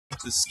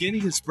The Skinny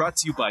is brought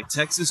to you by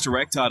Texas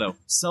Direct Auto.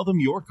 Sell them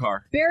your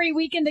car. Berry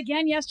weekend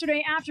again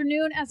yesterday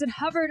afternoon as it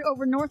hovered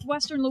over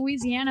northwestern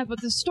Louisiana,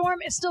 but the storm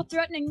is still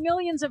threatening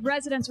millions of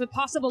residents with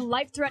possible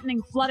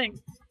life-threatening flooding.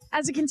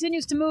 As it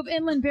continues to move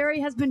inland, Berry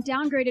has been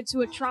downgraded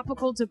to a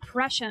tropical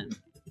depression.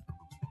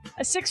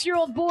 A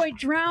 6-year-old boy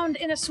drowned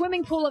in a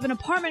swimming pool of an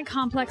apartment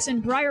complex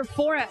in Briar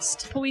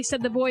Forest. Police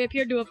said the boy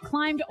appeared to have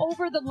climbed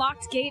over the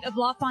locked gate of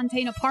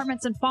LaFontaine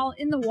Apartments and fallen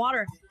in the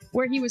water,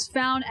 where he was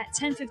found at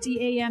 10:50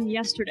 a.m.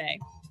 yesterday.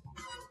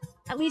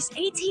 At least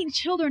 18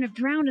 children have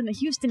drowned in the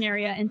Houston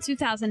area in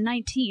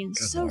 2019.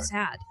 So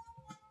sad.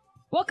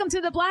 Welcome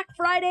to the Black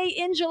Friday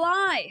in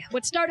July.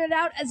 What started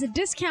out as a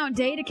discount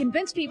day to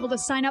convince people to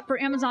sign up for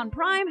Amazon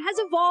Prime has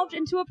evolved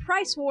into a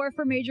price war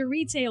for major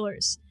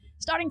retailers.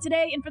 Starting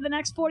today and for the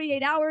next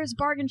 48 hours,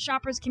 bargain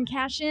shoppers can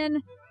cash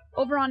in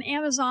over on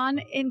Amazon,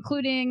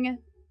 including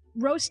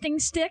roasting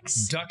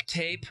sticks, duct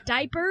tape,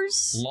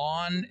 diapers,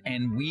 lawn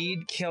and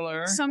weed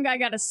killer. Some guy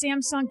got a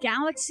Samsung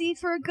Galaxy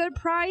for a good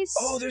price.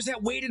 Oh, there's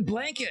that weighted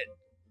blanket.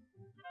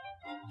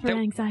 For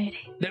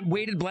anxiety. That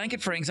weighted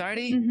blanket for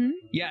anxiety? Mm-hmm.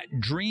 Yeah,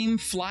 Dream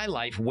Fly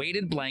Life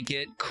weighted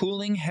blanket,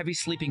 cooling, heavy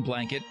sleeping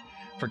blanket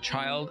for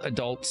child,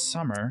 adult,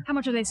 summer. How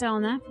much are they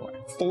selling that for?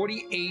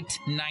 $48.90.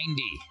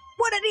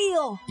 What a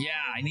deal! Yeah,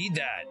 I need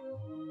that.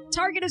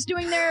 Target is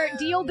doing their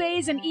deal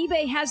days, and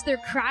eBay has their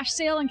crash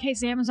sale in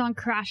case Amazon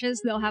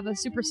crashes. They'll have a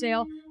super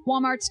sale.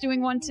 Walmart's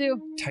doing one too.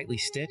 Tightly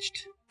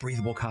stitched,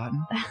 breathable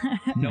cotton,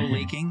 no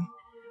leaking.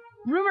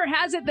 Rumor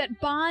has it that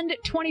Bond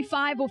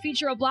 25 will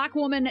feature a black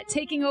woman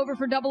taking over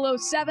for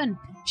 007.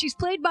 She's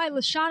played by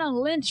Lashana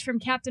Lynch from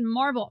Captain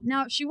Marvel.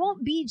 Now, she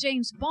won't be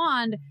James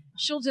Bond.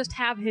 She'll just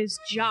have his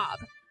job.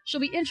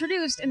 She'll be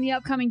introduced in the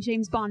upcoming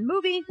James Bond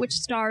movie, which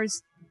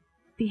stars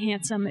the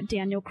handsome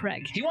Daniel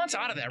Craig. He wants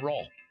out of that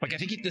role. Like, I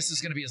think this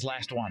is going to be his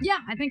last one. Yeah,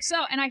 I think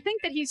so. And I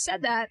think that he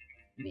said that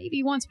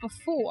maybe once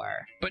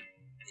before. But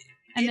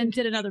and then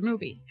did another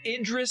movie.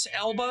 Idris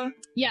Elba?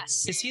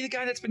 Yes. Is he the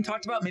guy that's been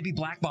talked about? Maybe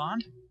Black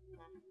Bond?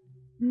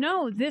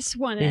 No, this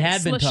one is. It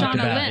had been talked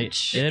about.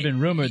 Lynch. It had been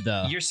rumored,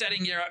 though. You're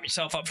setting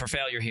yourself up for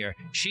failure here.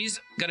 She's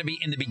going to be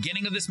in the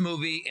beginning of this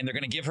movie, and they're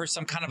going to give her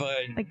some kind of a...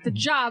 Like the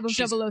job of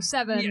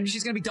 007. Yeah,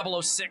 she's going to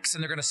be 006,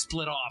 and they're going to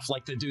split off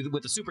like they do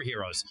with the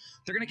superheroes.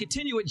 They're going to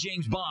continue with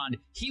James Bond.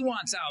 He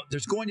wants out.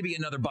 There's going to be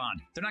another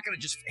Bond. They're not going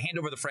to just hand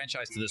over the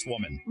franchise to this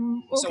woman.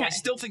 Okay. So I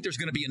still think there's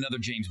going to be another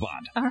James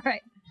Bond. All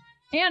right.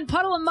 And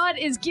Puddle of Mudd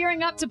is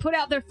gearing up to put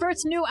out their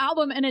first new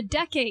album in a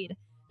decade.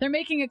 They're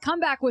making a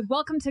comeback with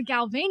Welcome to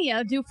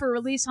Galvania, due for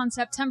release on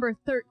September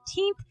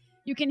 13th.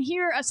 You can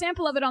hear a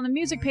sample of it on the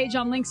music page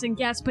on Links and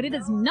Guests, but it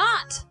is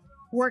not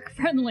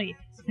work-friendly.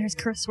 There's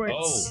curse words.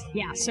 Oh.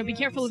 Yeah, so be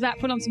careful of that.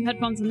 Put on some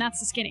headphones, and that's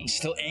the Skinny.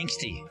 Still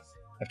angsty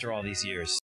after all these years.